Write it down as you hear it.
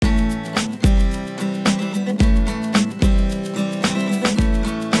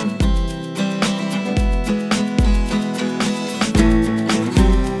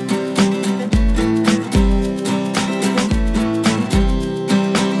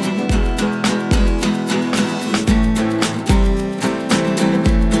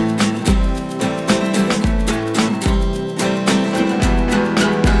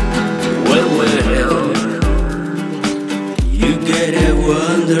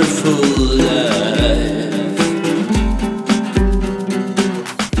wonderful life.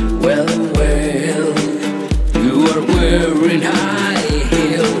 Well, you are wearing high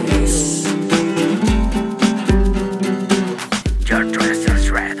heels. Your dress is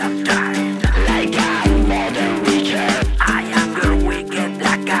red and tight, like a modern witcher. I am your wicked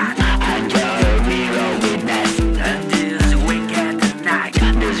black cat, and your real witness. And this wicked night,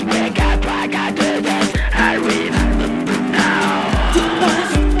 this wicked black cat death, I remember now. The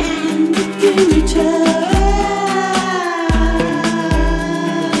past and the future.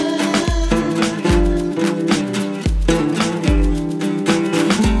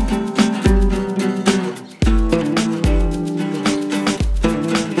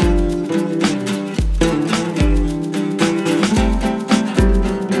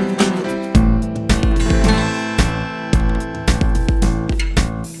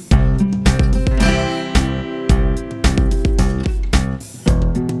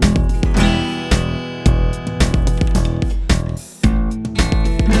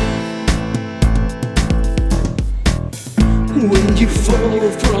 When you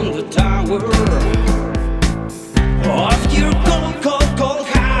fall from the tower of your cold, cold, cold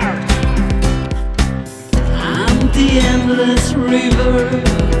heart, I'm the endless river